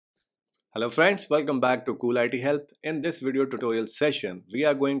Hello friends, welcome back to Cool IT Help. In this video tutorial session, we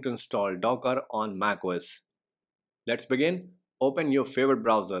are going to install Docker on Mac OS. Let's begin. Open your favorite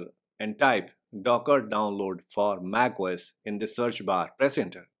browser and type Docker download for Mac OS in the search bar. Press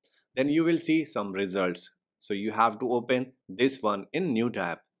enter. Then you will see some results. So you have to open this one in new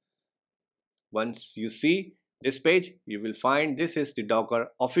tab. Once you see this page, you will find this is the Docker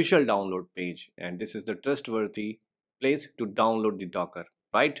official download page and this is the trustworthy place to download the Docker,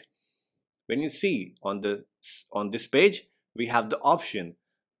 right? When you see on this page, we have the option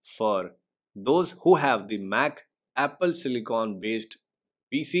for those who have the Mac Apple Silicon based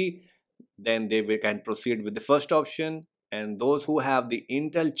PC, then can proceed with the first option, and those who have the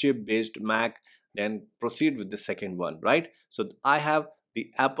Intel chip based Mac then proceed with the second one, right? So I have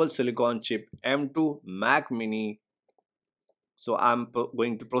the Apple Silicon chip M2 Mac Mini, so I'm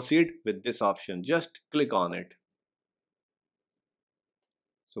going to proceed with this option. Just click on it.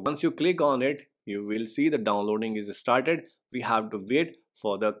 So once you click on it, you will see the downloading is started. We have to wait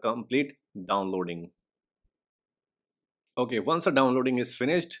for the complete downloading. Okay, once the downloading is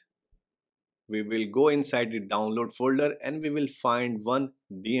finished, we will go inside the download folder and we will find one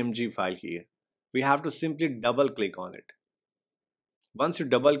DMG file here. We have to simply double click on it. Once you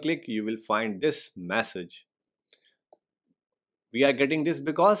double click, you will find this message. We are getting this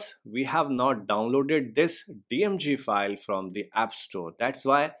because we have not downloaded this DMG file from the App Store. That's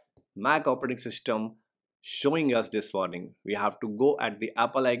why Mac operating system showing us this warning. We have to go at the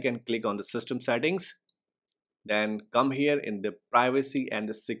Apple icon, click on the system settings, then come here in the privacy and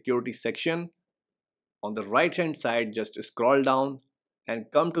the security section. On the right hand side, just scroll down and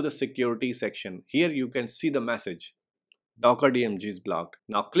come to the security section. Here you can see the message, Docker DMG is blocked.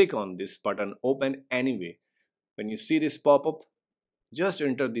 Now click on this button, open anyway. When you see this pop-up, just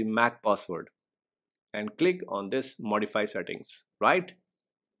enter the Mac password and click on this modify settings, right?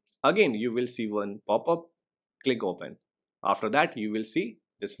 Again, you will see one pop-up, click open. After that, you will see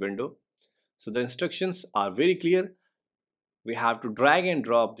this window. So the instructions are very clear. We have to drag and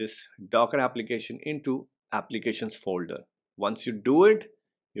drop this Docker application into applications folder. Once you do it,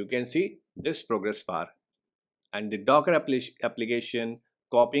 you can see this progress bar and the Docker application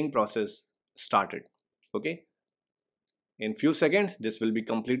copying process started. Okay. In few seconds, this will be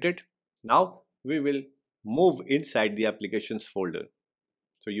completed. Now we will move inside the applications folder.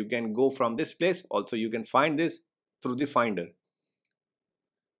 So you can go from this place. Also, you can find this through the Finder.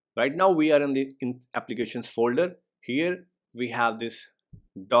 Right now we are in the applications folder. Here we have this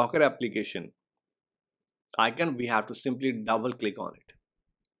Docker application icon. We have to simply double click on it.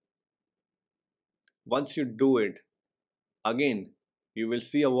 Once you do it, again, you will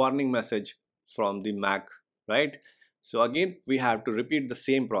see a warning message from the Mac, right? So again, we have to repeat the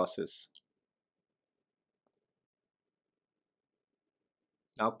same process.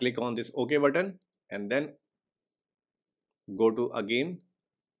 Now click on this OK button and then go to again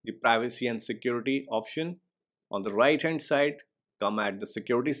the privacy and security option. On the right hand side, come at the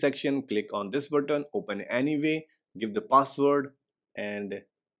security section, click on this button, open anyway, give the password and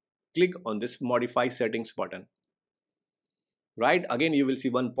click on this modify settings button. Right, again you will see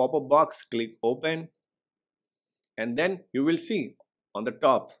one pop-up box, click open and then you will see on the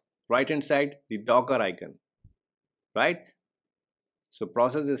top right hand side the Docker icon, right? So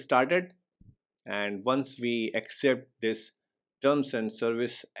process is started and once we accept this terms and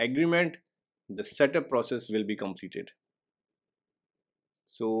service agreement, the setup process will be completed.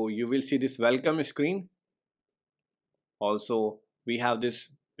 So you will see this welcome screen. Also we have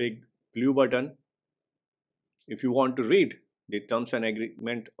this big blue button. If you want to read the terms and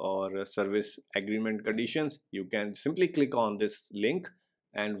agreement or service agreement conditions, you can simply click on this link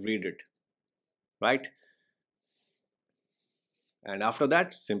and read it, right? And after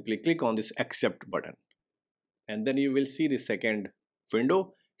that, simply click on this accept button and then you will see the second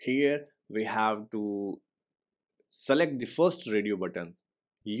window. Here we have to select the first radio button,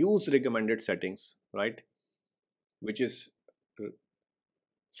 use recommended settings, right, which is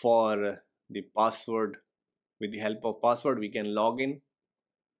for the password. With the help of password we can log in.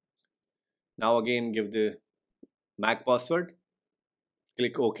 Now again give the Mac password,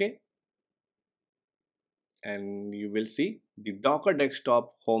 click OK and you will see the Docker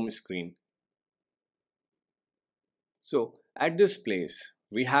desktop home screen. So at this place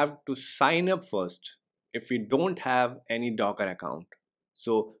we have to sign up first if we don't have any Docker account.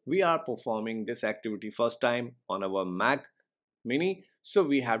 So we are performing this activity first time on our Mac Mini, so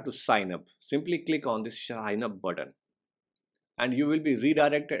we have to sign up. Simply click on this sign up button and you will be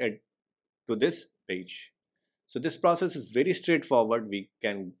redirected to this page. So this process is very straightforward. We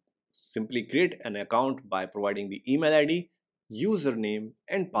can simply create an account by providing the email ID, username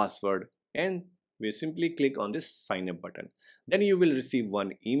and password and we simply click on this sign up button. Then you will receive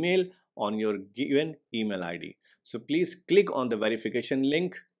one email on your given email ID. So please click on the verification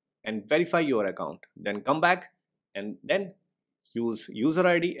link and verify your account. Then come back and then use user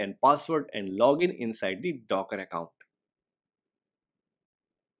ID and password and log in inside the Docker account.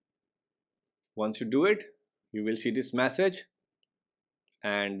 Once you do it, you will see this message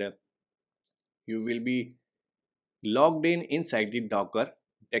and you will be logged in inside the Docker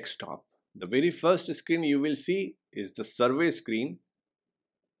desktop. The very first screen you will see is the survey screen,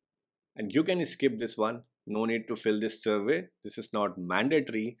 and you can skip this one. No need to fill this survey. This is not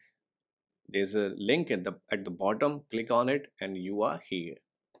mandatory. There's a link at the bottom. Click on it and you are here.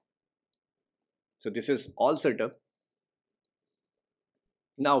 So this is all set up.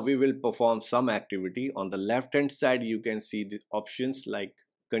 Now we will perform some activity. On the left hand side you can see the options like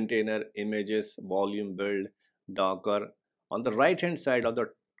container, images, volume, build, Docker. On the right hand side of the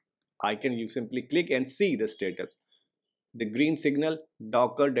icon you simply click and see the status. The green signal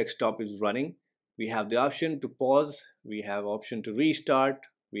Docker desktop is running. We have the option to pause, we have option to restart,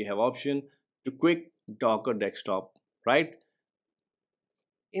 we have option to quick Docker desktop, right?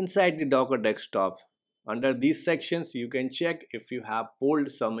 Inside the Docker desktop, under these sections you can check if you have pulled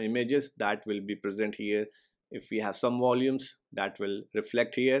some images, that will be present here. If we have some volumes, that will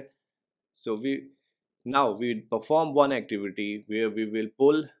reflect here. So we perform one activity where we will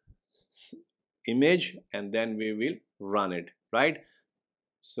pull image and then we will run it, right?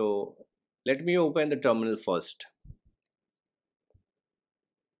 So let me open the terminal first.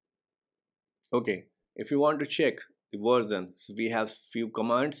 Okay, if you want to check the version, so we have few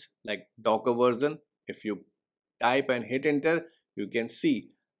commands like Docker version. If you type and hit enter, you can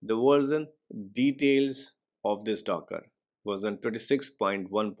see the version details of this Docker version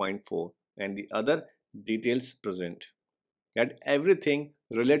 26.1.4 and the other details present. And everything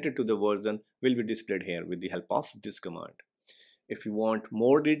related to the version will be displayed here with the help of this command. If you want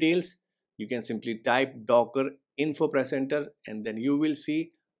more details, you can simply type Docker info press enter and then you will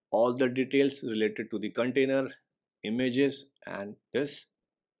see all the details related to the container, images and this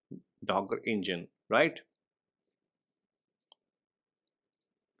Docker engine, right?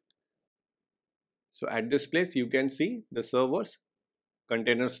 So at this place you can see the servers,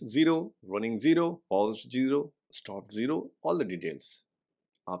 containers 0, running 0, paused 0, stopped 0, all the details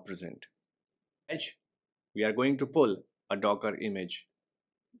are present. Edge, we are going to pull a Docker image.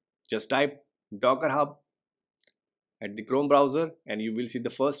 Just type Docker Hub at the Chrome browser and you will see the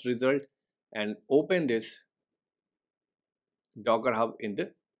first result, and open this Docker Hub in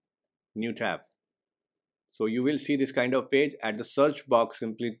the new tab. So you will see this kind of page. At the search box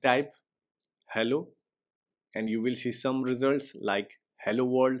simply type hello and you will see some results like hello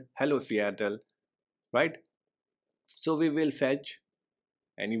world, hello Seattle, right? So we will fetch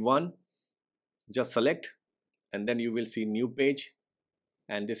anyone, just select and then you will see new page,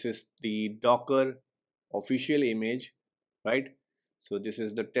 and this is the Docker official image, right? So this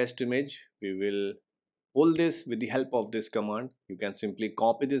is the test image. We will pull this with the help of this command. You can simply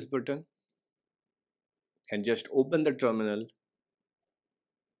copy this button and just open the terminal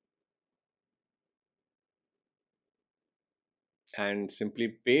and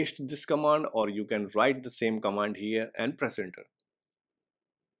simply paste this command, or you can write the same command here and press enter.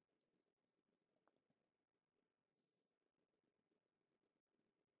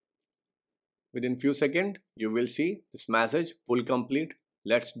 Within few seconds you will see this message, pull complete.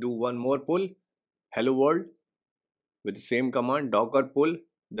 Let's do one more pull, hello world, with the same command Docker pull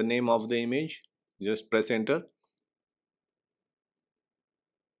the name of the image. Just press enter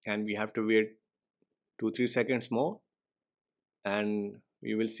and we have to wait 2-3 seconds more and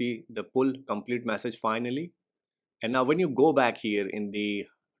you will see the pull complete message finally. And now when you go back here in the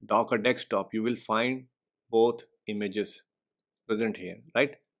Docker desktop, you will find both images present here,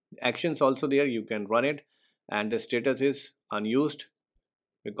 right? Actions also there, you can run it, and the status is unused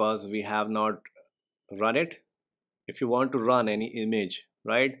because we have not run it. If you want to run any image,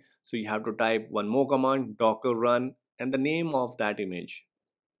 right, so you have to type one more command, docker run, and the name of that image,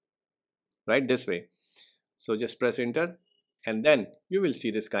 right, this way. So just press enter and then you will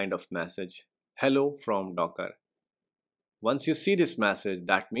see this kind of message, hello from Docker. Once you see this message,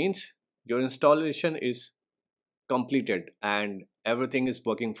 that means your installation is completed and everything is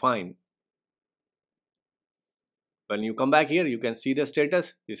working fine. When you come back here, you can see the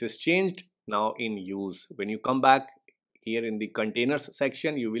status. This is changed now in use. When you come back here in the containers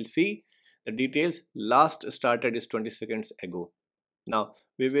section, you will see the details. Last started is 20 seconds ago. Now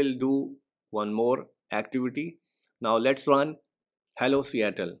we will do one more activity. Now let's run hello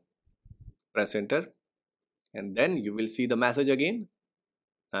Seattle. Press enter and then you will see the message again.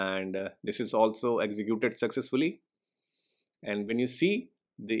 and this is also executed successfully. And when you see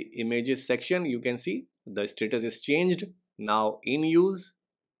the images section, you can see the status is changed, now in use.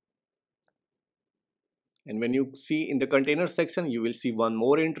 And when you see in the container section, you will see one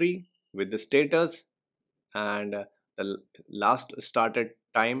more entry with the status, and the last started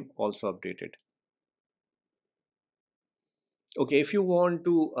time also updated. Okay, if you want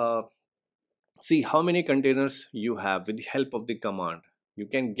to see how many containers you have with the help of the command, you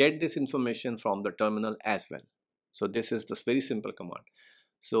can get this information from the terminal as well. So this is this very simple command.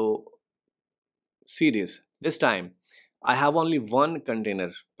 So see this time I have only one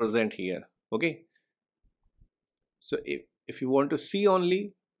container present here. Okay, so if you want to see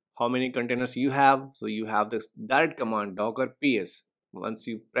only how many containers you have, so you have this direct command docker ps. Once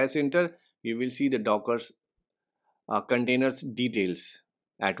you press enter, you will see the docker's containers details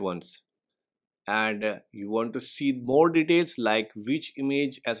at once. And you want to see more details like which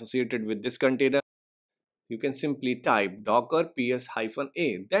image associated with this container, you can simply type docker ps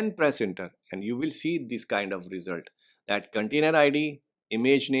 -a, then press enter, and you will see this kind of result, that container id,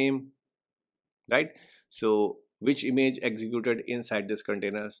 image name, right? So which image executed inside this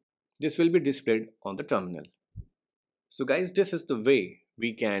containers, this will be displayed on the terminal. So guys, this is the way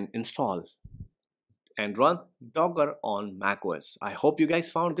we can install and run Docker on macOS. I hope you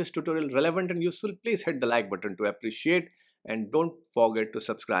guys found this tutorial relevant and useful. Please hit the like button to appreciate, and don't forget to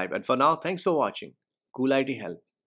subscribe. And for now, thanks for watching. Cool IT Help.